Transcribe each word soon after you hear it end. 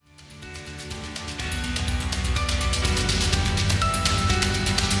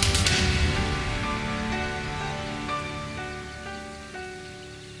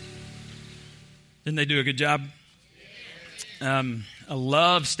Didn't they do a good job? I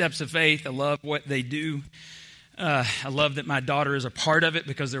love Steps of Faith. I love what they do. I love that my daughter is a part of it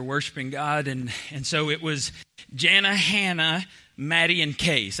because they're worshiping God. And so it was Jana, Hannah, Maddie, and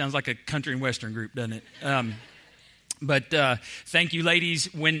Kay. Sounds like a country and western group, doesn't it? But thank you, ladies.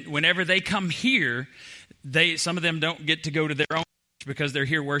 Whenever they come here, some of them don't get to go to their own because they're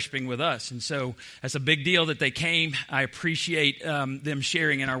here worshiping with us. And so that's a big deal that they came. I appreciate them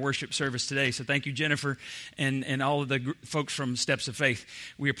sharing in our worship service today. So thank you, Jennifer, and all of the folks from Steps of Faith.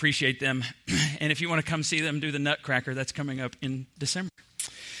 We appreciate them. And if you want to come see them do the Nutcracker, that's coming up in December.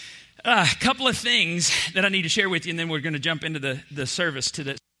 A couple of things that I need to share with you, and then we're going to jump into the service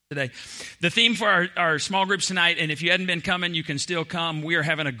today. The theme for our small groups tonight, and if you hadn't been coming, you can still come. We are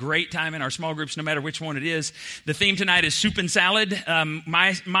having a great time in our small groups, no matter which one it is. The theme tonight is soup and salad.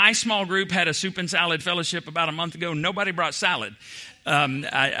 My small group had a soup and salad fellowship about a month ago. Nobody brought salad.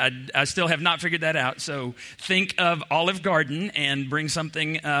 I still have not figured that out. So think of Olive Garden and bring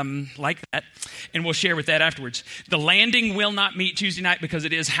something like that, and we'll share with that afterwards. The Landing will not meet Tuesday night because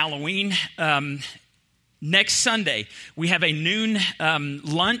it is Halloween. Next Sunday, we have a noon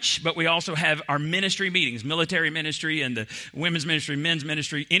lunch, but we also have our ministry meetings, military ministry and the women's ministry, men's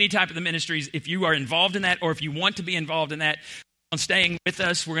ministry, any type of the ministries. If you are involved in that or if you want to be involved in that, on staying with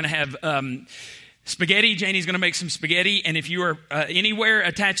us, we're going to have spaghetti. Janie's going to make some spaghetti. And if you are anywhere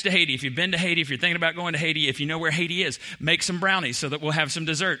attached to Haiti, if you've been to Haiti, if you're thinking about going to Haiti, if you know where Haiti is, make some brownies so that we'll have some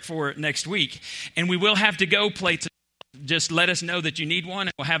dessert for next week. And we will have to-go plates. Just let us know that you need one,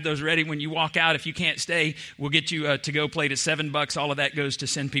 and we'll have those ready when you walk out. If you can't stay, we'll get you a to-go plate at $7. All of that goes to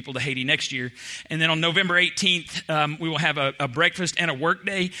send people to Haiti next year. And then on November 18th, we will have a breakfast and a work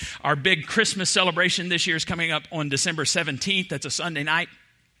day. Our big Christmas celebration this year is coming up on December 17th. That's a Sunday night.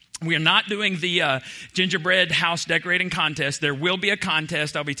 We are not doing the gingerbread house decorating contest. There will be a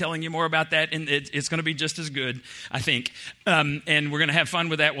contest. I'll be telling you more about that, and it's going to be just as good, I think. And we're going to have fun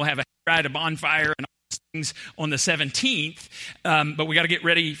with that. We'll have a ride, a bonfire, and things on the 17th, but we got to get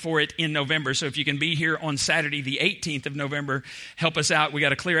ready for it in November. So if you can be here on Saturday, the 18th of November, help us out. We got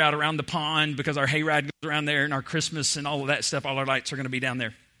to clear out around the pond because our hayride goes around there, and our Christmas and all of that stuff, all our lights are going to be down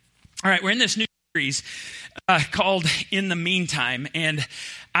there. All right, we're in this new series called In the Meantime, and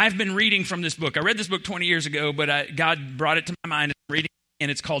I've been reading from this book. I read this book 20 years ago, but God brought it to my mind. I'm reading,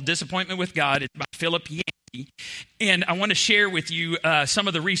 and it's called Disappointment with God. It's by Philip Yancey. And I want to share with you some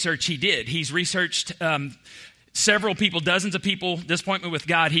of the research he did. He's researched several people, dozens of people, disappointment with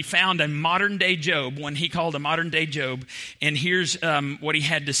God. He found a modern-day Job, one he called a modern-day Job. And here's what he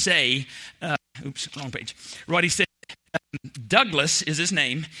had to say. Wrong page. What he said, Douglas is his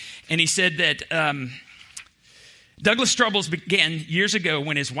name. And he said that Douglas' troubles began years ago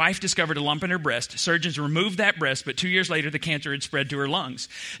when his wife discovered a lump in her breast. Surgeons removed that breast, but 2 years later, the cancer had spread to her lungs.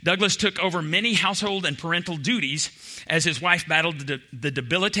 Douglas took over many household and parental duties as his wife battled the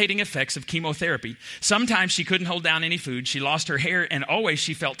debilitating effects of chemotherapy. Sometimes she couldn't hold down any food. She lost her hair, and always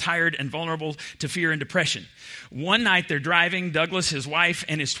she felt tired and vulnerable to fear and depression. One night, they're driving, Douglas, his wife,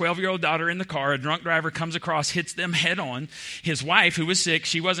 and his 12-year-old daughter in the car. A drunk driver comes across, hits them head on. His wife, who was sick,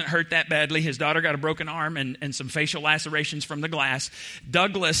 she wasn't hurt that badly. His daughter got a broken arm and some facial lacerations from the glass.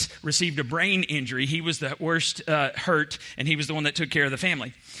 Douglas received a brain injury. He was the worst hurt, and he was the one that took care of the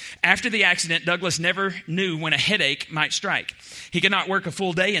family. After the accident, Douglas never knew when a headache might strike. He could not work a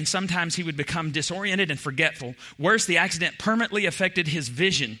full day, and sometimes he would become disoriented and forgetful. Worse, the accident permanently affected his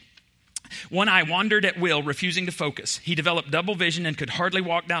vision. One eye wandered at will, refusing to focus. He developed double vision and could hardly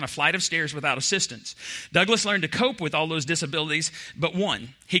walk down a flight of stairs without assistance. Douglas learned to cope with all those disabilities, but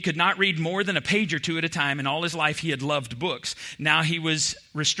one, he could not read more than a page or two at a time. In all his life, he had loved books. Now he was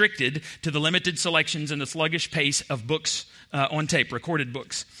restricted to the limited selections and the sluggish pace of books on tape, recorded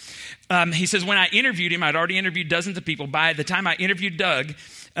books. He says, when I interviewed him, I'd already interviewed dozens of people. By the time I interviewed Doug,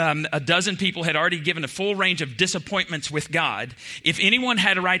 a dozen people had already given a full range of disappointments with God. If anyone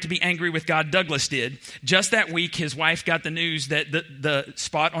had a right to be angry with God, Douglas did. Just that week, his wife got the news that the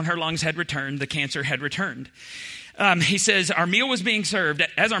spot on her lungs had returned, the cancer had returned. He says, our meal was being served.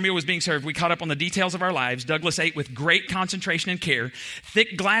 As our meal was being served, we caught up on the details of our lives. Douglas ate with great concentration and care.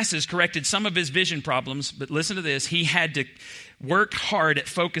 Thick glasses corrected some of his vision problems, but listen to this. He had to work hard at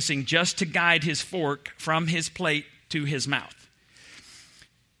focusing just to guide his fork from his plate to his mouth.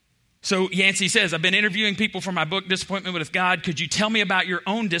 So Yancey says, I've been interviewing people for my book, Disappointment with God. Could you tell me about your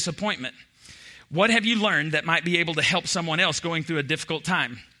own disappointment? What have you learned that might be able to help someone else going through a difficult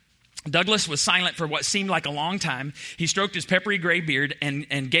time? Douglas was silent for what seemed like a long time. He stroked his peppery gray beard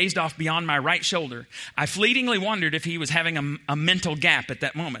and gazed off beyond my right shoulder. I fleetingly wondered if he was having a mental gap at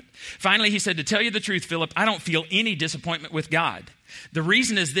that moment. Finally, he said, to tell you the truth, Philip, I don't feel any disappointment with God. The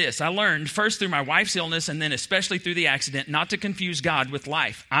reason is this. I learned first through my wife's illness and then especially through the accident not to confuse God with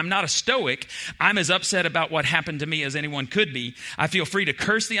life. I'm not a stoic. I'm as upset about what happened to me as anyone could be. I feel free to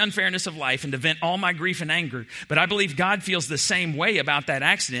curse the unfairness of life and to vent all my grief and anger. But I believe God feels the same way about that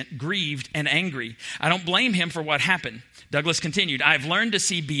accident, grieved and angry. I don't blame him for what happened. Douglas continued, I've learned to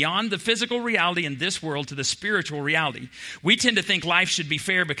see beyond the physical reality in this world to the spiritual reality. We tend to think life should be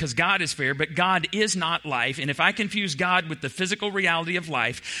fair because God is fair, but God is not life. And if I confuse God with the physical reality of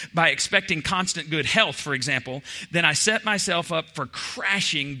life by expecting constant good health, for example, then I set myself up for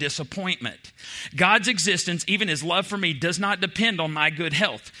crashing disappointment. God's existence, even his love for me, does not depend on my good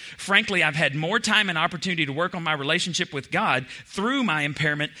health. Frankly, I've had more time and opportunity to work on my relationship with God through my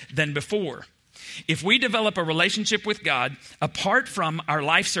impairment than before. If we develop a relationship with God apart from our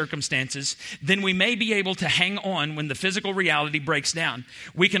life circumstances, then we may be able to hang on when the physical reality breaks down.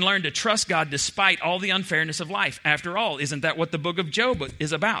 We can learn to trust God despite all the unfairness of life. After all, isn't that what the book of Job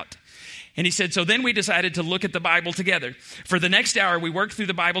is about? And he said, so then we decided to look at the Bible together. For the next hour, we worked through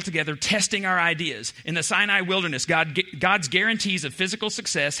the Bible together, testing our ideas. In the Sinai wilderness, God's guarantees of physical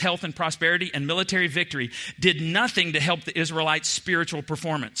success, health and prosperity, and military victory did nothing to help the Israelites' spiritual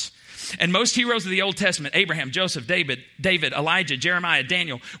performance. And most heroes of the Old Testament, Abraham, Joseph, David, Elijah, Jeremiah,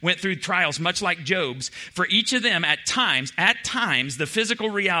 Daniel, went through trials much like Job's. For each of them, at times, the physical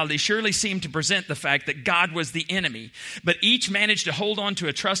reality surely seemed to present the fact that God was the enemy. But each managed to hold on to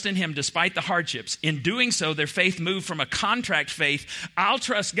a trust in him despite the hardships. In doing so, their faith moved from a contract faith, I'll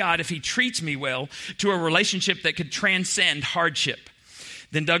trust God if he treats me well, to a relationship that could transcend hardship.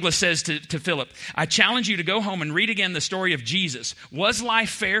 Then Douglas says to Philip, I challenge you to go home and read again the story of Jesus. Was life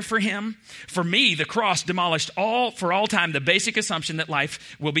fair for him? For me, the cross demolished for all time the basic assumption that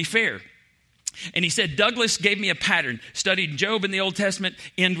life will be fair. And he said, Douglas gave me a pattern. Studied Job in the Old Testament,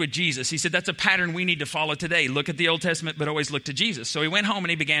 end with Jesus. He said, that's a pattern we need to follow today. Look at the Old Testament, but always look to Jesus. So he went home and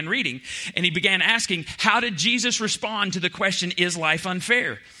he began reading. And he began asking, how did Jesus respond to the question, is life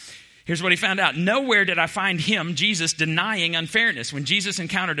unfair? Here's what he found out. Nowhere did I find him, Jesus, denying unfairness. When Jesus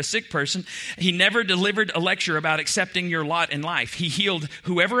encountered a sick person, he never delivered a lecture about accepting your lot in life. He healed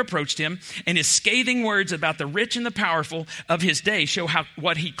whoever approached him, and his scathing words about the rich and the powerful of his day show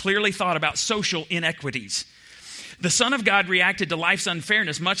what he clearly thought about social inequities. The Son of God reacted to life's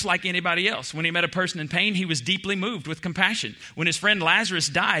unfairness much like anybody else. When he met a person in pain, he was deeply moved with compassion. When his friend Lazarus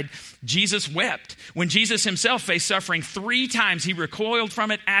died, Jesus wept. When Jesus himself faced suffering 3 times, he recoiled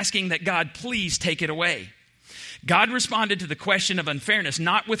from it, asking that God please take it away. God responded to the question of unfairness,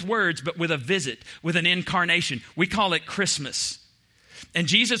 not with words, but with a visit, with an incarnation. We call it Christmas. And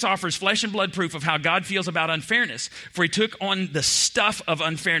Jesus offers flesh and blood proof of how God feels about unfairness, for he took on the stuff of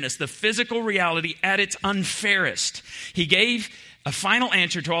unfairness, the physical reality at its unfairest. He gave a final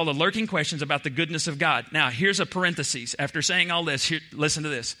answer to all the lurking questions about the goodness of God. Now, here's a parenthesis. After saying all this, listen to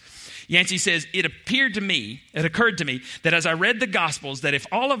this. Yancey says, it occurred to me that as I read the Gospels, that if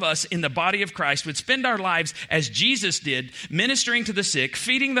all of us in the body of Christ would spend our lives as Jesus did, ministering to the sick,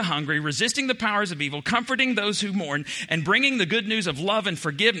 feeding the hungry, resisting the powers of evil, comforting those who mourn, and bringing the good news of love and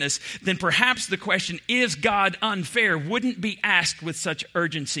forgiveness, then perhaps the question, is God unfair, wouldn't be asked with such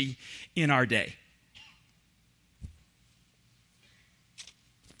urgency in our day.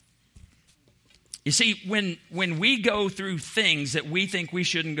 You see, when we go through things that we think we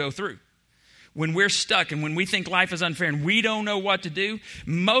shouldn't go through, when we're stuck and when we think life is unfair and we don't know what to do,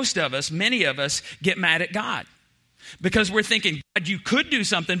 many of us get mad at God. Because we're thinking, God, you could do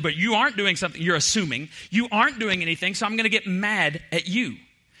something, but you aren't doing something. You're assuming you aren't doing anything, so I'm going to get mad at you.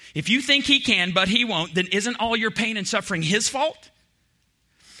 If you think he can, but he won't, then isn't all your pain and suffering his fault?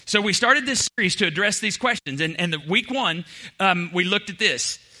 So we started this series to address these questions. And the week 1, we looked at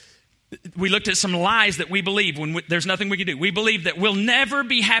this. We looked at some lies that we believe when there's nothing we can do. We believe that we'll never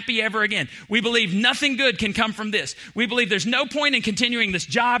be happy ever again. We believe nothing good can come from this. We believe there's no point in continuing this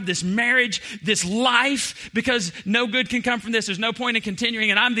job, this marriage, this life, because no good can come from this. There's no point in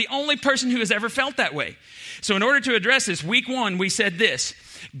continuing, and I'm the only person who has ever felt that way. So in order to address this, week 1, we said this.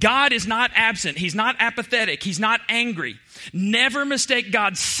 God is not absent. He's not apathetic. He's not angry. Never mistake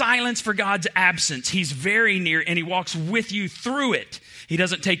God's silence for God's absence. He's very near, and he walks with you through it. He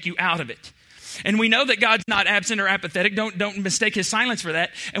doesn't take you out of it. And we know that God's not absent or apathetic. Don't mistake his silence for that.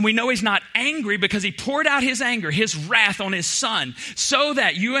 And we know he's not angry because he poured out his anger, his wrath on his Son, so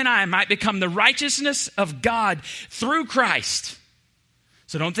that you and I might become the righteousness of God through Christ.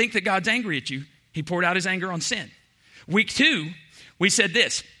 So don't think that God's angry at you. He poured out his anger on sin. Week 2, we said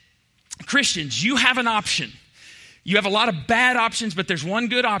this. Christians, you have an option. You have a lot of bad options, but there's one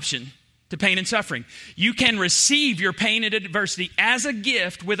good option. to pain and suffering. You can receive your pain and adversity as a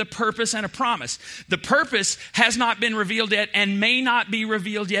gift with a purpose and a promise. The purpose has not been revealed yet and may not be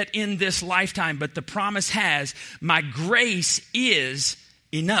revealed yet in this lifetime, but the promise has, my grace is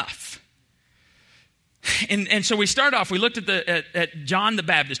enough. And so we start off, we looked at John the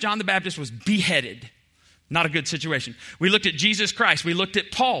Baptist. John the Baptist was beheaded. Not a good situation. We looked at Jesus Christ. We looked at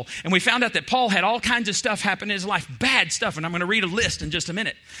Paul. And we found out that Paul had all kinds of stuff happen in his life. Bad stuff. And I'm going to read a list in just a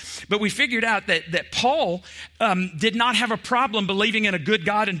minute. But we figured out that Paul did not have a problem believing in a good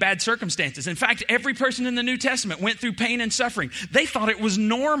God in bad circumstances. In fact, every person in the New Testament went through pain and suffering. They thought it was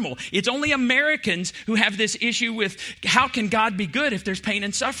normal. It's only Americans who have this issue with how can God be good if there's pain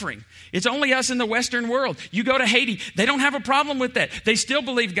and suffering? It's only us in the Western world. You go to Haiti, they don't have a problem with that. They still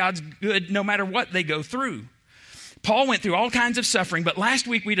believe God's good no matter what they go through. Paul went through all kinds of suffering, but last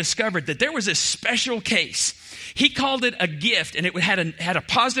week we discovered that there was a special case. He called it a gift, and it had a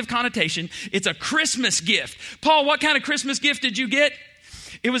positive connotation. It's a Christmas gift. Paul, what kind of Christmas gift did you get?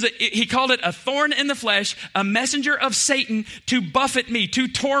 He called it a thorn in the flesh, a messenger of Satan to buffet me, to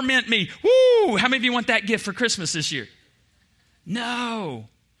torment me. Woo! How many of you want that gift for Christmas this year? No.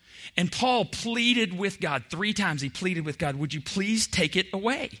 And Paul pleaded with God 3 times. He pleaded with God, would you please take it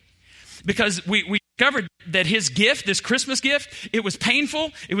away? Because we discovered that his gift, this Christmas gift, it was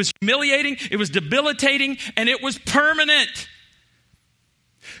painful, it was humiliating, it was debilitating, and it was permanent.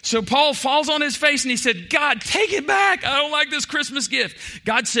 So Paul falls on his face and he said, God, take it back. I don't like this Christmas gift.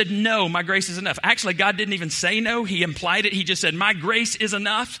 God said, no, my grace is enough. Actually, God didn't even say no. He implied it. He just said, my grace is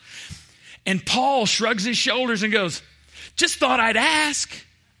enough. And Paul shrugs his shoulders and goes, just thought I'd ask.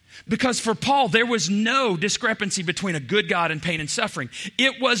 Because for Paul, there was no discrepancy between a good God and pain and suffering.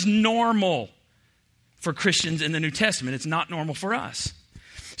 It was normal for Christians in the New Testament. It's not normal for us.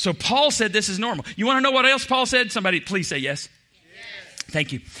 So Paul said this is normal. You want to know what else Paul said? Somebody please say yes. Yes.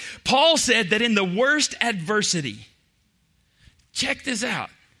 Thank you. Paul said that in the worst adversity, check this out,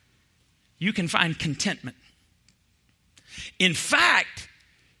 you can find contentment. In fact,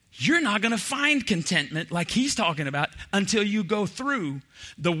 you're not going to find contentment like he's talking about until you go through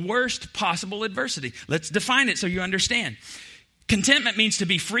the worst possible adversity. Let's define it so you understand. Contentment means to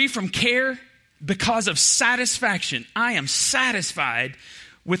be free from care because of satisfaction. I am satisfied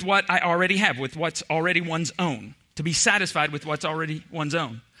with what I already have, with what's already one's own. To be satisfied with what's already one's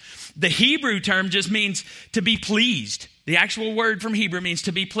own. The Hebrew term just means to be pleased. The actual word from Hebrew means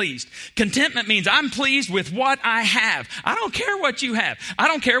to be pleased. Contentment means I'm pleased with what I have. I don't care what you have. I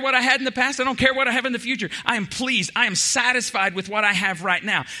don't care what I had in the past. I don't care what I have in the future. I am pleased. I am satisfied with what I have right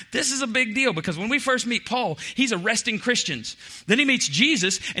now. This is a big deal because when we first meet Paul, he's arresting Christians. Then he meets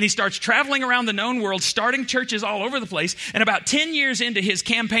Jesus and he starts traveling around the known world, starting churches all over the place. And about 10 years into his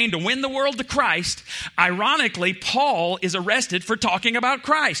campaign to win the world to Christ, ironically, Paul is arrested for talking about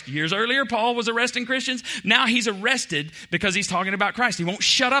Christ. Years earlier, Paul was arresting Christians. Now he's arrested because he's talking about Christ. He won't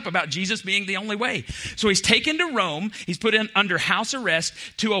shut up about Jesus being the only way. So he's taken to Rome. He's put in under house arrest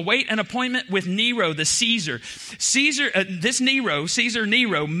to await an appointment with Nero, the Caesar. Caesar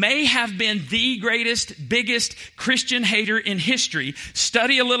Nero, may have been the greatest, biggest Christian hater in history.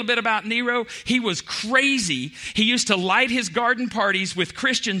 Study a little bit about Nero. He was crazy. He used to light his garden parties with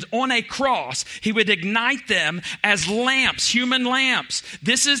Christians on a cross. He would ignite them as lamps, human lamps.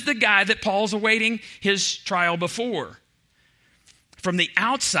 This is the guy that Paul's awaiting his trial before. From the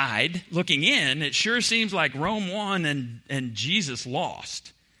outside, looking in, it sure seems like Rome won and Jesus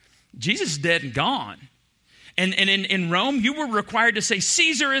lost. Jesus is dead and gone. And in Rome, you were required to say,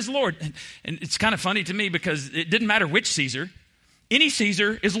 Caesar is Lord. And it's kind of funny to me because it didn't matter which Caesar. Any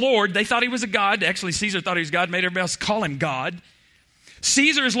Caesar is Lord. They thought he was a god. Actually, Caesar thought he was God, made everybody else call him God.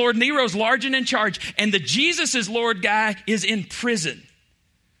 Caesar is Lord. Nero's large and in charge. And the Jesus is Lord guy is in prison.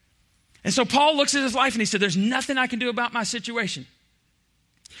 And so Paul looks at his life and he said, there's nothing I can do about my situation.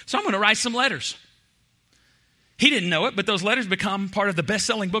 So I'm going to write some letters. He didn't know it, but those letters become part of the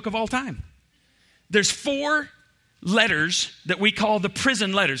best-selling book of all time. There's 4 letters that we call the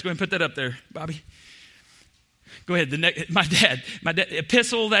prison letters. Go ahead and put that up there, Bobby. Go ahead. My dad,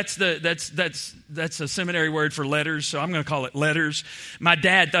 epistle. That's a seminary word for letters, so I'm going to call it letters. My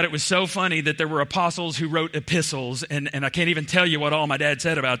dad thought it was so funny that there were apostles who wrote epistles, and I can't even tell you what all my dad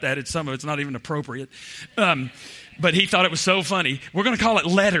said about that. Some of it's not even appropriate. But he thought it was so funny. We're going to call it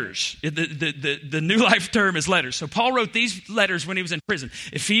letters. The New Life term is letters. So Paul wrote these letters when he was in prison.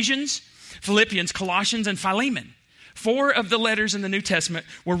 Ephesians, Philippians, Colossians, and Philemon. 4 of the letters in the New Testament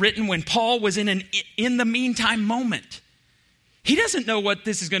were written when Paul was in the meantime moment. He doesn't know what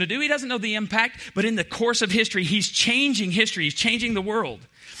this is going to do. He doesn't know the impact. But in the course of history, he's changing history. He's changing the world.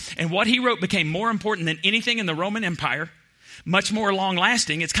 And what he wrote became more important than anything in the Roman Empire, much more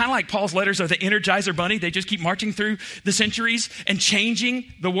long-lasting. It's kind of like Paul's letters are the Energizer Bunny. They just keep marching through the centuries and changing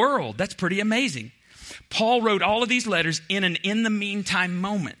the world. That's pretty amazing. Paul wrote all of these letters in an in the meantime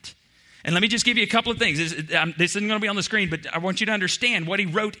moment. And let me just give you a couple of things. This isn't going to be on the screen, but I want you to understand what he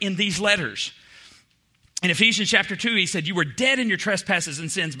wrote in these letters. In Ephesians chapter 2, he said, you were dead in your trespasses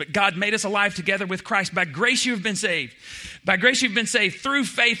and sins, but God made us alive together with Christ. By grace you have been saved. By grace you've been saved through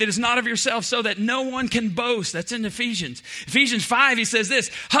faith. It is not of yourself, so that no one can boast. That's in Ephesians. Ephesians 5, he says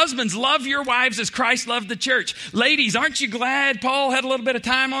this, husbands, love your wives as Christ loved the church. Ladies, aren't you glad Paul had a little bit of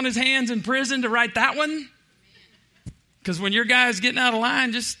time on his hands in prison to write that one? Because when your guy's getting out of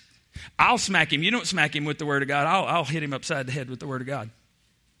line, I'll smack him. You don't smack him with the word of God. I'll hit him upside the head with the word of God.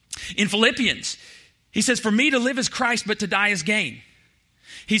 In Philippians, he says, for me to live is Christ, but to die is gain.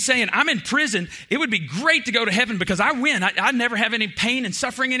 He's saying, I'm in prison. It would be great to go to heaven because I win. I never have any pain and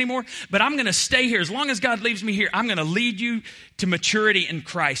suffering anymore, but I'm going to stay here. As long as God leaves me here, I'm going to lead you to maturity in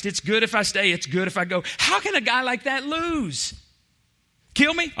Christ. It's good if I stay. It's good if I go. How can a guy like that lose?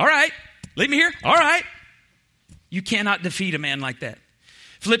 Kill me? All right. Leave me here? All right. You cannot defeat a man like that.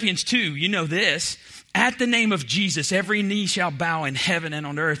 Philippians 2, you know this. At the name of Jesus, every knee shall bow in heaven and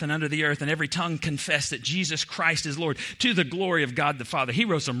on earth and under the earth, and every tongue confess that Jesus Christ is Lord, to the glory of God the Father. He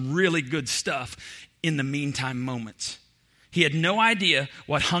wrote some really good stuff in the meantime moments. He had no idea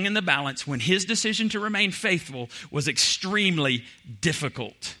what hung in the balance when his decision to remain faithful was extremely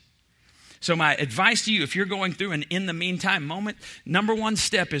difficult. So my advice to you, if you're going through an in the meantime moment, number one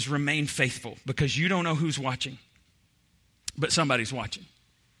step is remain faithful, because you don't know who's watching, but somebody's watching.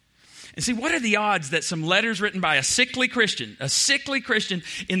 And see, what are the odds that some letters written by a sickly Christian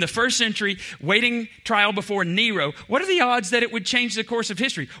in the first century, waiting trial before Nero, what are the odds that it would change the course of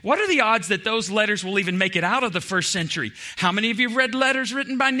history? What are the odds that those letters will even make it out of the first century? How many of you have read letters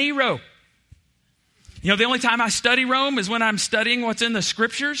written by Nero? You know, the only time I study Rome is when I'm studying what's in the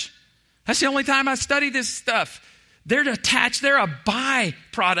scriptures. That's the only time I study this stuff. They're attached, they're a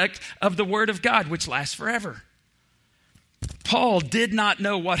byproduct of the Word of God, which lasts forever. Paul did not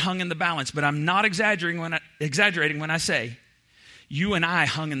know what hung in the balance, but I'm not exaggerating when I say you and I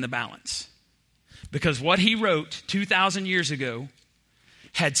hung in the balance. Because what he wrote 2,000 years ago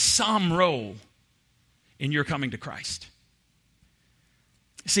had some role in your coming to Christ.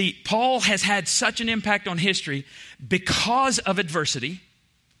 See, Paul has had such an impact on history because of adversity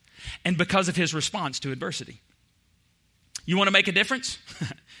and because of his response to adversity. You want to make a difference?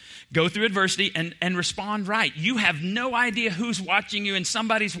 Go through adversity and respond right. You have no idea who's watching you, and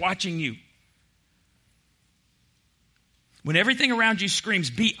somebody's watching you. When everything around you screams,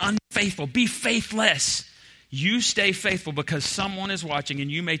 be unfaithful, be faithless, you stay faithful because someone is watching,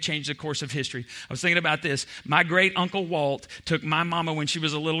 and you may change the course of history. I was thinking about this. My great uncle Walt took my mama when she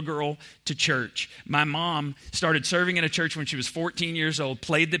was a little girl to church. My mom started serving in a church when she was 14 years old,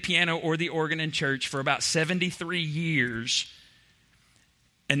 played the piano or the organ in church for about 73 years.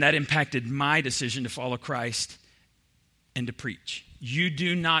 And that impacted my decision to follow Christ and to preach. You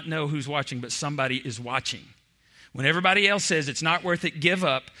do not know who's watching, but somebody is watching. When everybody else says it's not worth it, give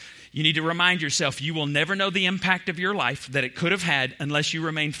up, you need to remind yourself you will never know the impact of your life that it could have had unless you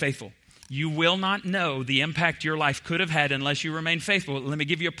remain faithful. You will not know the impact your life could have had unless you remain faithful. Let me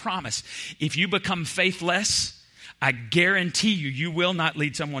give you a promise. If you become faithless, I guarantee you will not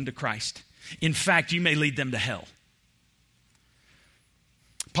lead someone to Christ. In fact, you may lead them to hell.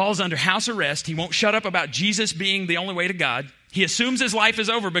 Paul's under house arrest. He won't shut up about Jesus being the only way to God. He assumes his life is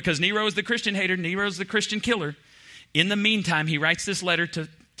over because Nero is the Christian hater. Nero is the Christian killer. In the meantime, he writes this letter to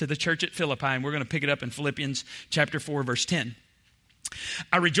the church at Philippi, and we're going to pick it up in Philippians chapter 4, verse 10.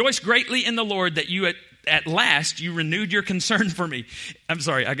 I rejoice greatly in the Lord that you at last you renewed your concern for me. I'm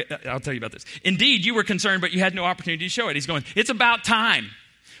sorry, I'll tell you about this. Indeed, you were concerned, but you had no opportunity to show it. He's going, it's about time.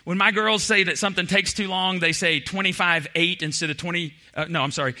 When my girls say that something takes too long, they say 25-8 instead of 20.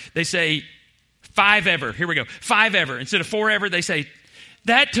 They say 5 ever. Here we go. 5 ever. Instead of 4 ever, they say,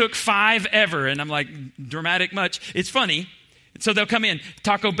 that took 5 ever. And I'm like, dramatic much. It's funny. So they'll come in,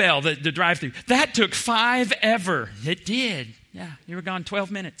 Taco Bell, the drive-thru. That took 5 ever. It did. Yeah, you were gone 12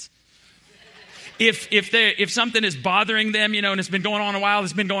 minutes. If something is bothering them, and it's been going on a while,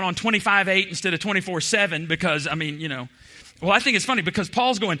 it's been going on 25-8 instead of 24-7 because, Well, I think it's funny because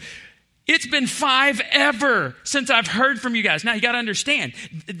Paul's going, it's been 5 ever since I've heard from you guys. Now, you got to understand,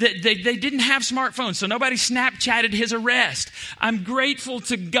 they didn't have smartphones, so nobody Snapchatted his arrest. I'm grateful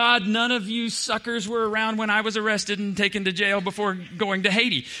to God none of you suckers were around when I was arrested and taken to jail before going to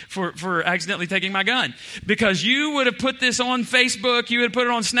Haiti for accidentally taking my gun. Because you would have put this on Facebook, you would have put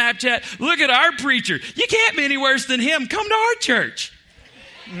it on Snapchat. Look at our preacher. You can't be any worse than him. Come to our church.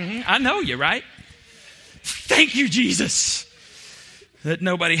 I know you, right? thank you, Jesus, that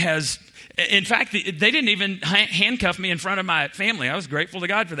nobody has. In fact, they didn't even handcuff me in front of my family. I was grateful to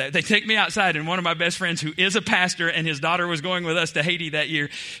God for that. They take me outside, and one of my best friends, who is a pastor, and his daughter was going with us to Haiti that year,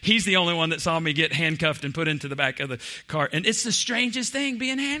 he's the only one that saw me get handcuffed and put into the back of the car. And it's the strangest thing,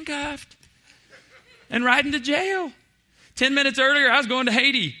 being handcuffed and riding to jail. 10 minutes earlier, I was going to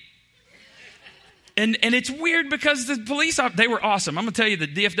Haiti. And it's weird because the police, they were awesome. I'm going to tell you, the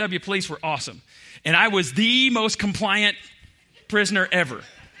DFW police were awesome. And I was the most compliant prisoner ever.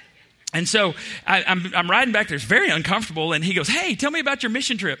 And so I'm riding back there. It's very uncomfortable. And he goes, hey, tell me about your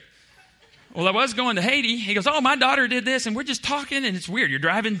mission trip. Well, I was going to Haiti. He goes, oh, my daughter did this. And we're just talking. And it's weird. You're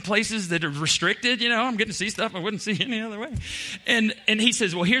driving places that are restricted. I'm getting to see stuff I wouldn't see any other way. And he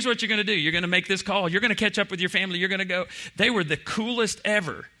says, well, here's what you're going to do. You're going to make this call. You're going to catch up with your family. You're going to go. They were the coolest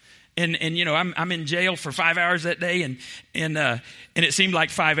ever. And I'm in jail for 5 hours that day. And it seemed like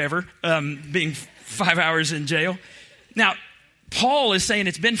 5 ever, being 5 hours in jail. Now, Paul is saying,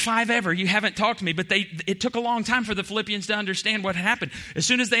 it's been 5 ever. You haven't talked to me. But it took a long time for the Philippians to understand what happened. As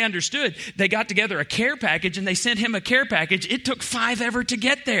soon as they understood, they got together a care package and they sent him a care package. It took 5 ever to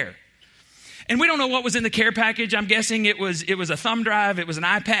get there. And we don't know what was in the care package. I'm guessing it was a thumb drive. It was an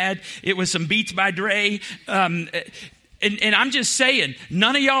iPad. It was some Beats by Dre. And I'm just saying,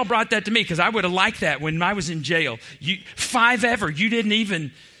 none of y'all brought that to me, because I would have liked that when I was in jail. 5 ever. You didn't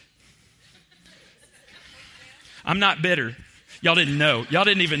even. I'm not bitter. Y'all didn't know. Y'all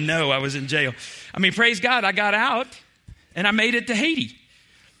didn't even know I was in jail. I mean, praise God, I got out and I made it to Haiti.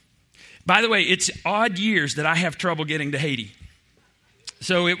 By the way, it's odd years that I have trouble getting to Haiti.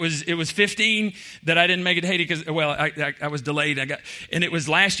 So it was 15 that I didn't make it to Haiti because, well, I was delayed. And it was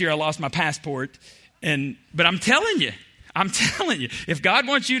last year I lost my passport. But I'm telling you, if God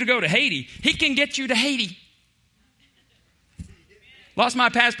wants you to go to Haiti, he can get you to Haiti. Lost my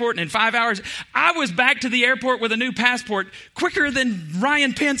passport, and in 5 hours, I was back to the airport with a new passport quicker than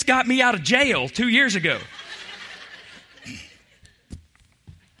Ryan Pence got me out of jail 2 years ago.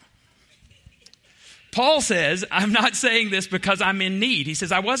 Paul says, I'm not saying this because I'm in need. He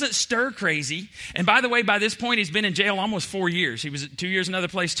says, I wasn't stir crazy. And by the way, by this point, he's been in jail almost 4 years. He was 2 years in another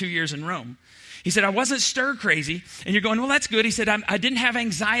place, 2 years in Rome. He said, I wasn't stir crazy. And you're going, well, that's good. He said, I didn't have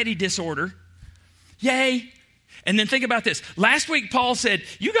anxiety disorder. Yay. And then think about this. Last week, Paul said,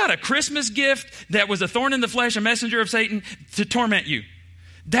 you got a Christmas gift that was a thorn in the flesh, a messenger of Satan to torment you.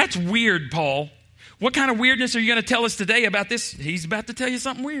 That's weird, Paul. What kind of weirdness are you going to tell us today about this? He's about to tell you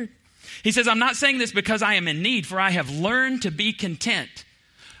something weird. He says, I'm not saying this because I am in need, for I have learned to be content.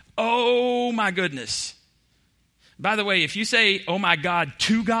 Oh, my goodness. By the way, if you say, oh, my God,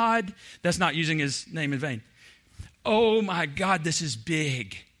 to God, that's not using his name in vain. Oh, my God, this is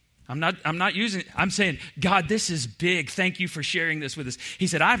big. I'm saying, God, this is big. Thank you for sharing this with us. He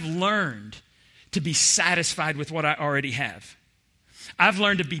said, I've learned to be satisfied with what I already have. I've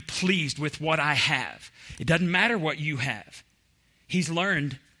learned to be pleased with what I have. It doesn't matter what you have. He's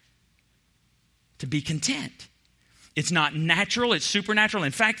learned to be content. It's not natural, it's supernatural.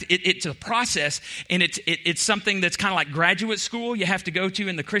 In fact, it's a process, and it's something that's kind of like graduate school you have to go to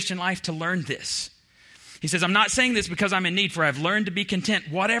in the Christian life to learn this. He says, I'm not saying this because I'm in need, for I've learned to be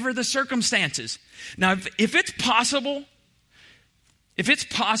content, whatever the circumstances. Now, if it's possible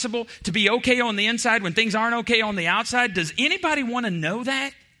to be okay on the inside when things aren't okay on the outside, does anybody want to know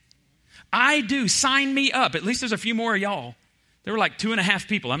that? I do. Sign me up. At least there's a few more of y'all. There were like 2.5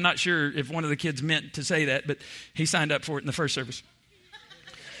 people. I'm not sure if one of the kids meant to say that, but he signed up for it in the first service.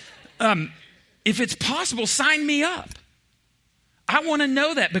 If it's possible, sign me up. I want to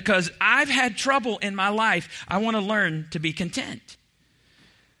know that because I've had trouble in my life. I want to learn to be content.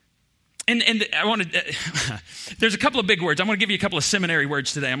 And I want to, there's a couple of big words. I'm going to give you a couple of seminary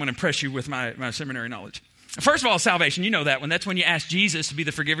words today. I'm going to impress you with my seminary knowledge. First of all, salvation. You know that one. That's when you ask Jesus to be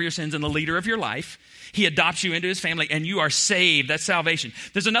the forgiver of your sins and the leader of your life. He adopts you into his family and you are saved. That's salvation.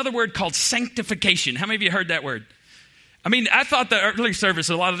 There's another word called sanctification. How many of you heard that word? I mean, I thought the early service,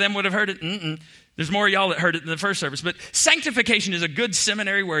 a lot of them would have heard it. There's more of y'all that heard it in the first service. But sanctification is a good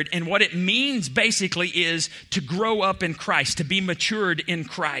seminary word. And what it means basically is to grow up in Christ, to be matured in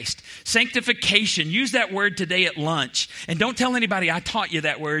Christ. Sanctification, use that word today at lunch. And don't tell anybody I taught you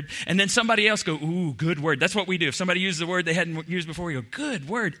that word. And then somebody else go, ooh, good word. That's what we do. If somebody uses a word they hadn't used before, we go, good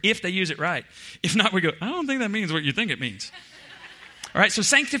word, if they use it right. If not, we go, I don't think that means what you think it means. All right, so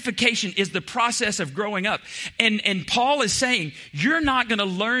sanctification is the process of growing up. And Paul is saying, you're not going to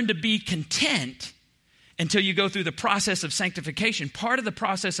learn to be content until you go through the process of sanctification. Part of the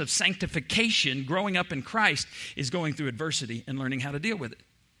process of sanctification, growing up in Christ, is going through adversity and learning how to deal with it.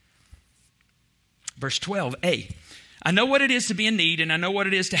 Verse 12a, I know what it is to be in need, and I know what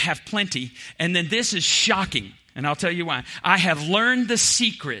it is to have plenty. And then this is shocking, and I'll tell you why. I have learned the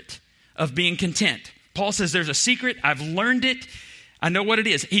secret of being content. Paul says there's a secret. I've learned it. I know what it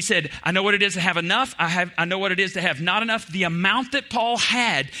is. He said, I know what it is to have enough. I know what it is to have not enough. The amount that Paul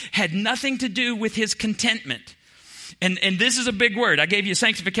had nothing to do with his contentment. And this is a big word. I gave you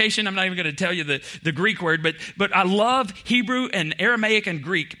sanctification. I'm not even going to tell you the Greek word, but I love Hebrew and Aramaic and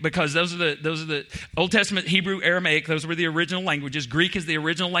Greek because those are the Old Testament, Hebrew, Aramaic. Those were the original languages. Greek is the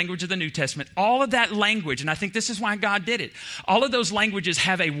original language of the New Testament. All of that language, and I think this is why God did it. All of those languages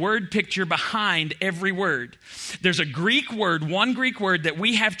have a word picture behind every word. There's a Greek word, one Greek word that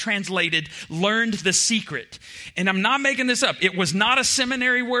we have translated, learned the secret. And I'm not making this up. It was not a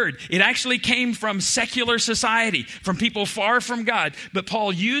seminary word. It actually came from secular society, from people far from God. But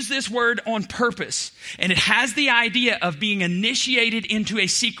Paul used this word on purpose. And it has the idea of being initiated into a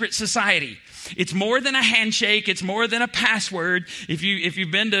secret society. It's more than a handshake. It's more than a password. If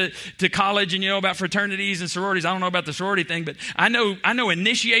you've been to college and you know about fraternities and sororities, I don't know about the sorority thing, but I know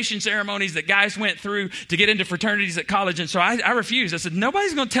initiation ceremonies that guys went through to get into fraternities at college. And so I refused. I said,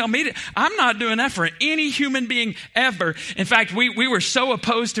 nobody's going to tell me that. I'm not doing that for any human being ever. In fact, we were so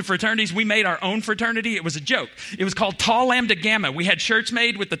opposed to fraternities, we made our own fraternity. It was a joke. It was called Tau Lambda Gamma. We had shirts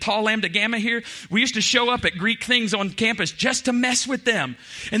made with the Tau Lambda Gamma here. We used to show up at Greek things on campus just to mess with them.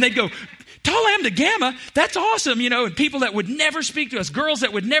 And they'd go, Tau Lambda Gamma, that's awesome, and people that would never speak to us, girls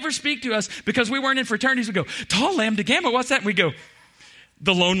that would never speak to us because we weren't in fraternities would go, Tau Lambda Gamma, what's that? And we go,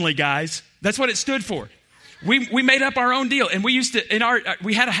 the lonely guys. That's what it stood for. We made up our own deal, and we used to,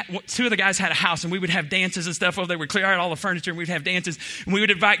 two of the guys had a house, and we would have dances and stuff over there. We'd clear out all the furniture, and we'd have dances, and we would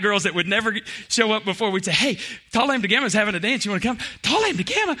invite girls that would never show up before. We'd say, hey, Tau Lambda Gamma's having a dance. You want to come? Tau Lambda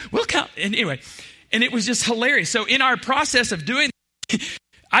Gamma, we'll come. And anyway, and it was just hilarious. So in our process of doing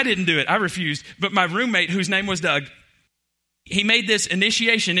I didn't do it. I refused. But my roommate, whose name was Doug, he made this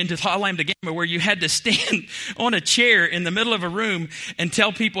initiation into Tau Lambda Gamma where you had to stand on a chair in the middle of a room and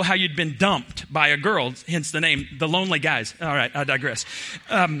tell people how you'd been dumped by a girl, hence the name, the lonely guys. All right, I digress.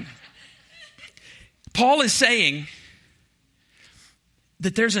 Paul is saying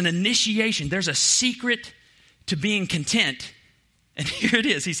that there's an initiation, there's a secret to being content. And here it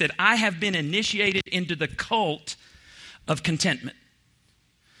is. He said, I have been initiated into the cult of contentment.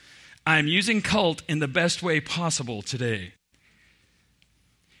 I'm using cult in the best way possible today.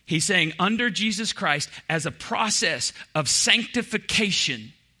 He's saying under Jesus Christ, as a process of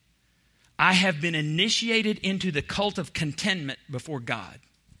sanctification, I have been initiated into the cult of contentment before God.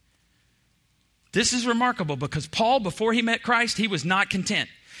 This is remarkable because Paul, before he met Christ, he was not content.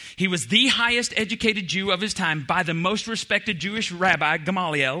 He was the highest educated Jew of his time by the most respected Jewish rabbi,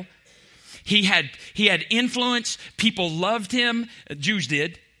 Gamaliel. He had influence. People loved him. Jews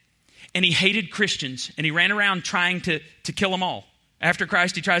did. And he hated Christians, and he ran around trying to kill them all. After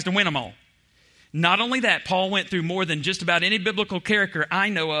Christ, he tries to win them all. Not only that, Paul went through more than just about any biblical character I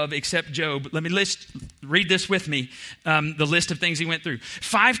know of except Job. Let me read this with me, the list of things he went through.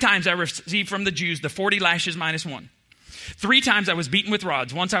 5 times I received from the Jews the 40 lashes minus 1. 3 times I was beaten with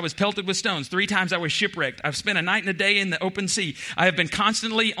rods. Once I was pelted with stones. 3 times I was shipwrecked. I've spent a night and a day in the open sea. I have been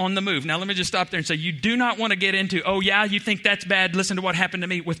constantly on the move. Now let me just stop there and say, you do not want to get into, oh yeah, you think that's bad? Listen to what happened to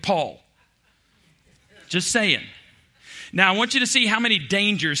me with Paul. Just saying. Now I want you to see how many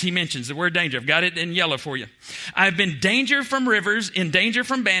dangers he mentions. The word danger, I've got it in yellow for you. I've been danger from rivers, in danger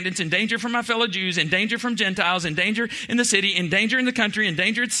from bandits, in danger from my fellow Jews, in danger from Gentiles, in danger in the city, in danger in the country, in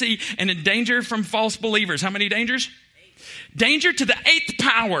danger at sea, and in danger from false believers. How many dangers? 8. Danger to the 8th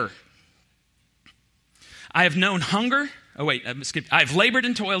power. I have known hunger. Oh, wait, I skipped. I've labored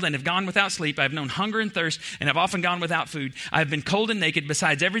and toiled and have gone without sleep. I have known hunger and thirst and have often gone without food. I have been cold and naked.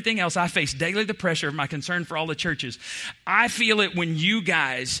 Besides everything else, I face daily the pressure of my concern for all the churches. I feel it when you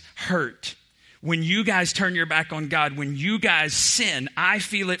guys hurt, when you guys turn your back on God, when you guys sin. I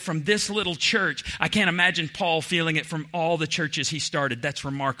feel it from this little church. I can't imagine Paul feeling it from all the churches he started. That's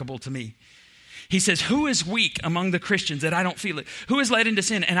remarkable to me. He says, who is weak among the Christians that I don't feel it? Who is led into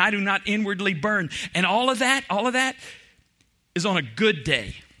sin and I do not inwardly burn? And all of that is on a good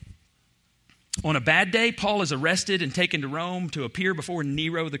day. On a bad day, Paul is arrested and taken to Rome to appear before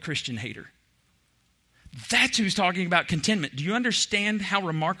Nero, the Christian hater. That's who's talking about contentment. Do you understand how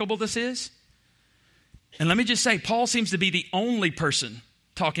remarkable this is? And let me just say, Paul seems to be the only person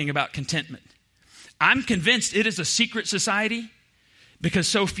talking about contentment. I'm convinced it is a secret society because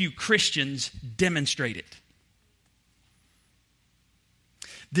so few Christians demonstrate it.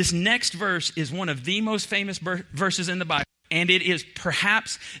 This next verse is one of the most famous verses in the Bible. And it is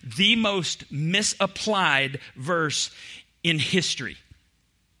perhaps the most misapplied verse in history.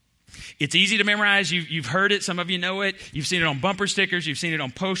 It's easy to memorize. You've heard it. Some of you know it. You've seen it on bumper stickers. You've seen it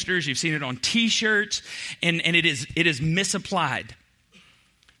on posters. You've seen it on T-shirts. And it is misapplied.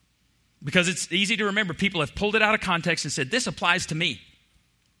 Because it's easy to remember. People have pulled it out of context and said, this applies to me.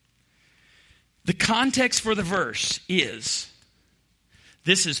 The context for the verse is,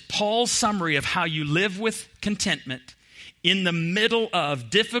 this is Paul's summary of how you live with contentment in the middle of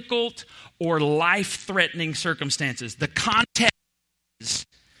difficult or life-threatening circumstances. The context is,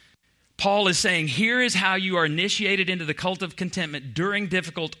 Paul is saying, here is how you are initiated into the cult of contentment during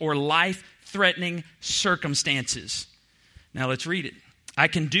difficult or life-threatening circumstances. Now let's read it. I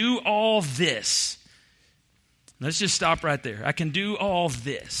can do all this. Let's just stop right there. I can do all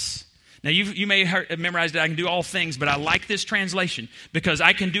this. Now, you may have memorized it, I can do all things, but I like this translation because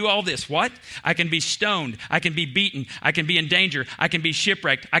I can do all this. What? I can be stoned. I can be beaten. I can be in danger. I can be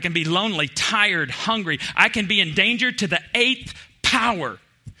shipwrecked. I can be lonely, tired, hungry. I can be in danger to the 8th power.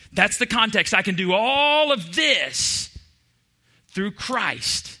 That's the context. I can do all of this through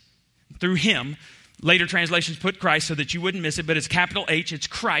Christ, through Him. Later translations put Christ so that you wouldn't miss it, but it's capital H. It's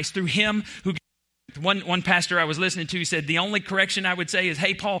Christ, through Him who... One pastor I was listening to, he said, the only correction I would say is,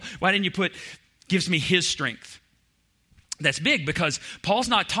 hey, Paul, why didn't you put, gives me His strength? That's big because Paul's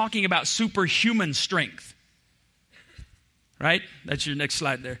not talking about superhuman strength. Right? That's your next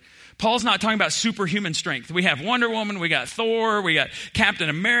slide there. Paul's not talking about superhuman strength. We have Wonder Woman, we got Thor, we got Captain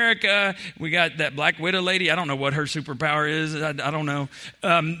America, we got that Black Widow lady. I don't know what her superpower is. I don't know.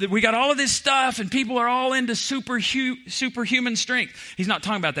 We got all of this stuff, and people are all into superhuman strength. He's not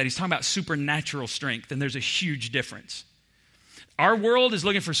talking about that. He's talking about supernatural strength, and there's a huge difference. Our world is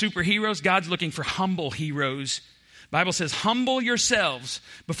looking for superheroes. God's looking for humble heroes. The Bible says, humble yourselves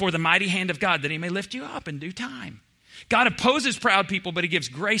before the mighty hand of God, that He may lift you up in due time. God opposes proud people, but He gives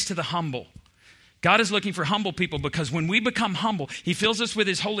grace to the humble. God is looking for humble people because when we become humble, He fills us with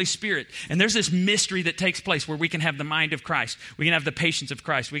His Holy Spirit. And there's this mystery that takes place where we can have the mind of Christ. We can have the patience of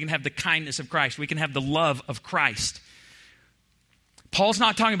Christ. We can have the kindness of Christ. We can have the love of Christ. Paul's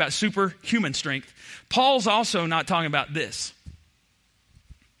not talking about superhuman strength. Paul's also not talking about this.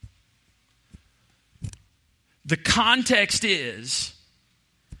 The context is,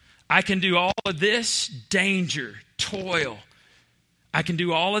 I can do all of this, danger, toil. I can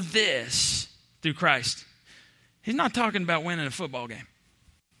do all of this through Christ. He's not talking about winning a football game.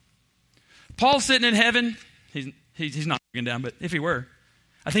 Paul's sitting in heaven. He's not looking down, but if he were,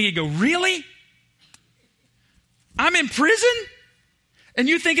 I think he'd go, really? I'm in prison? And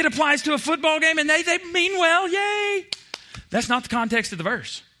you think it applies to a football game and they mean well, yay. That's not the context of the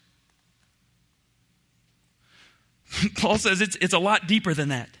verse. Paul says it's a lot deeper than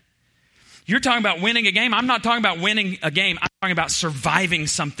that. You're talking about winning a game. I'm not talking about winning a game. I'm talking about surviving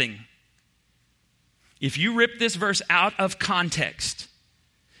something. If you rip this verse out of context,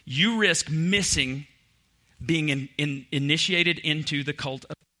 you risk missing being initiated into the cult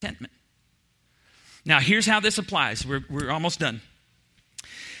of contentment. Now, here's how this applies. We're almost done.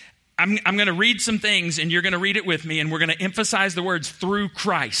 I'm going to read some things, and you're going to read it with me, and we're going to emphasize the words through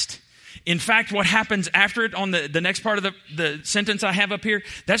Christ. In fact, what happens after it on the next part of the sentence I have up here,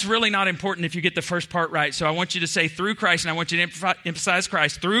 that's really not important if you get the first part right. So I want you to say through Christ, and I want you to emphasize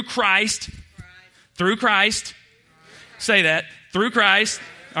Christ. Through Christ. Through Christ. Say that. Through Christ.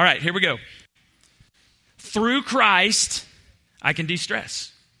 All right, here we go. Through Christ, I can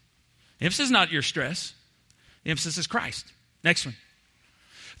de-stress. The emphasis is not your stress. The emphasis is Christ. Next one.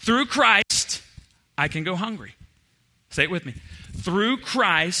 Through Christ, I can go hungry. Say it with me. Through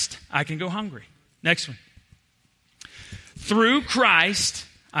Christ, I can go hungry. Next one. Through Christ,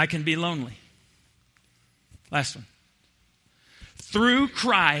 I can be lonely. Last one. Through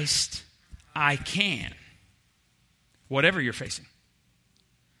Christ, I can. Whatever you're facing.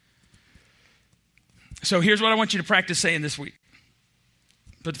 So here's what I want you to practice saying this week.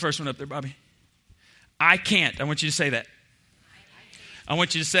 Put the first one up there, Bobby. I can't. I want you to say that. I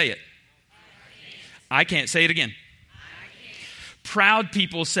want you to say it. I can't. Say it again. Proud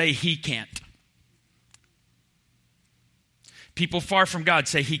people say he can't. People far from God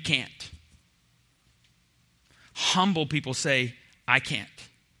say he can't. Humble people say, I can't.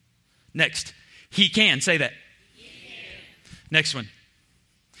 Next, he can. Say that. He can. Next one.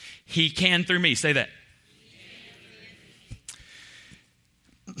 He can through me. Say that.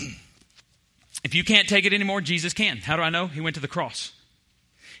 If you can't take it anymore, Jesus can. How do I know? He went to the cross.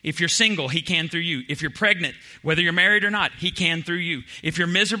 If you're single, he can through you. If you're pregnant, whether you're married or not, he can through you. If you're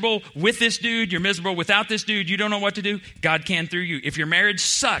miserable with this dude, you're miserable without this dude, you don't know what to do, God can through you. If your marriage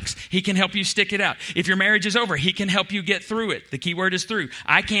sucks, he can help you stick it out. If your marriage is over, he can help you get through it. The key word is through.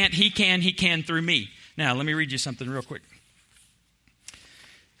 I can't, he can through me. Now, let me read you something real quick.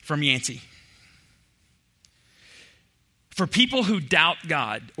 from Yancey. For people who doubt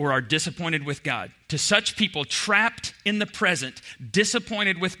God or are disappointed with God, to such people trapped in the present,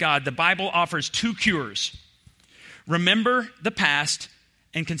 disappointed with God, the Bible offers two cures. Remember the past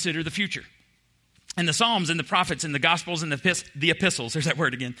and consider the future. In the Psalms and the prophets and the Gospels and the epistles, there's that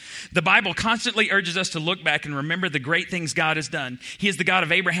word again. The Bible constantly urges us to look back and remember the great things God has done. He is the God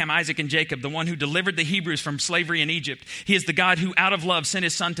of Abraham, Isaac, and Jacob, the one who delivered the Hebrews from slavery in Egypt. He is the God who out of love sent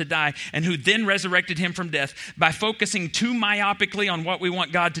his son to die and who then resurrected him from death. By focusing too myopically on what we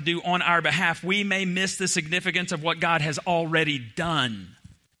want God to do on our behalf, we may miss the significance of what God has already done.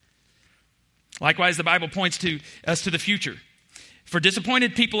 Likewise, the Bible points us to the future. For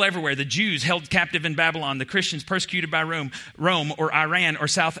disappointed people everywhere, the Jews held captive in Babylon, the Christians persecuted by Rome or Iran or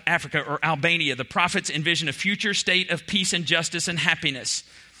South Africa or Albania, the prophets envision a future state of peace and justice and happiness.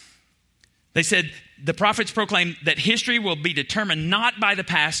 They said the prophets proclaim that history will be determined not by the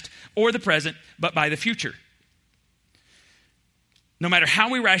past or the present, but by the future. No matter how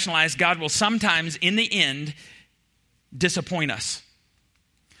we rationalize, God will sometimes, in the end, disappoint us.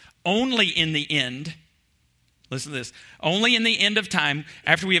 Only in the end, listen to this. Only in the end of time,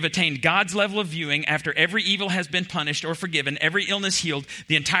 after we have attained God's level of viewing, after every evil has been punished or forgiven, every illness healed,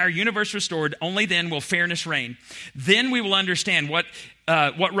 the entire universe restored, only then will fairness reign. Then we will understand what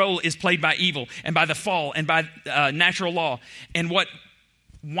role is played by evil and by the fall and by natural law, and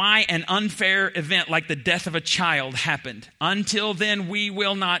why an unfair event like the death of a child happened. Until then, we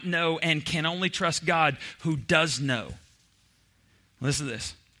will not know and can only trust God who does know. Listen to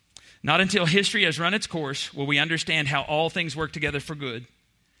this. Not until history has run its course will we understand how all things work together for good.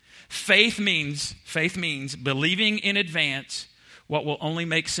 Faith means believing in advance what will only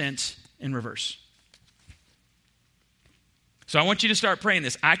make sense in reverse. So I want you to start praying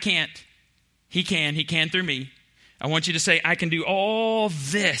this. I can't. He can through me. I want you to say, I can do all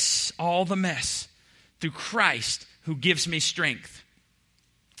this, all the mess, through Christ who gives me strength.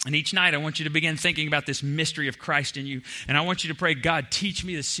 And each night I want you to begin thinking about this mystery of Christ in you. And I want you to pray, God, teach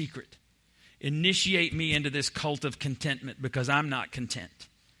me the secret. Initiate me into this cult of contentment because I'm not content.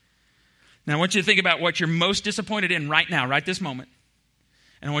 Now I want you to think about what you're most disappointed in right now, right this moment.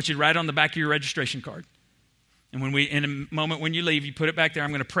 And I want you to write it on the back of your registration card. And in a moment when you leave, you put it back there. I'm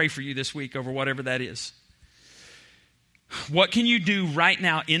going to pray for you this week over whatever that is. What can you do right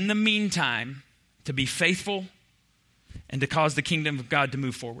now in the meantime to be faithful and to cause the kingdom of God to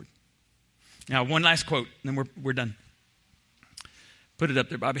move forward? Now, one last quote, and then we're done. Put it up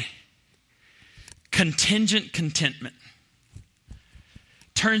there, Bobby. Contingent contentment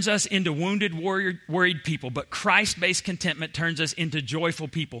turns us into wounded, worried people, but Christ-based contentment turns us into joyful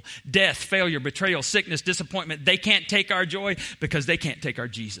people. Death, failure, betrayal, sickness, disappointment, they can't take our joy because they can't take our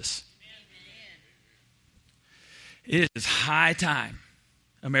Jesus. It is high time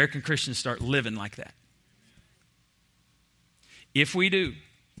American Christians start living like that. If we do,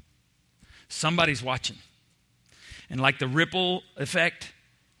 somebody's watching. And like the ripple effect,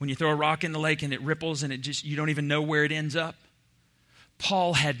 when you throw a rock in the lake and it ripples and you don't even know where it ends up.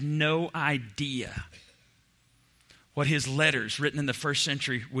 Paul had no idea what his letters written in the first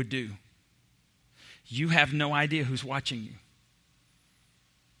century would do. You have no idea who's watching you.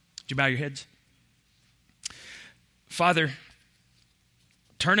 Would you bow your heads? Father,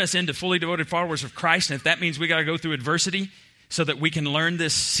 turn us into fully devoted followers of Christ. And if that means we got to go through adversity so that we can learn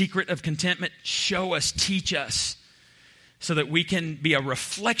this secret of contentment, show us, teach us, so that we can be a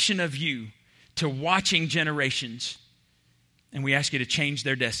reflection of you to watching generations. And we ask you to change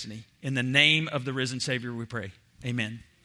their destiny. In the name of the risen Savior we pray. Amen.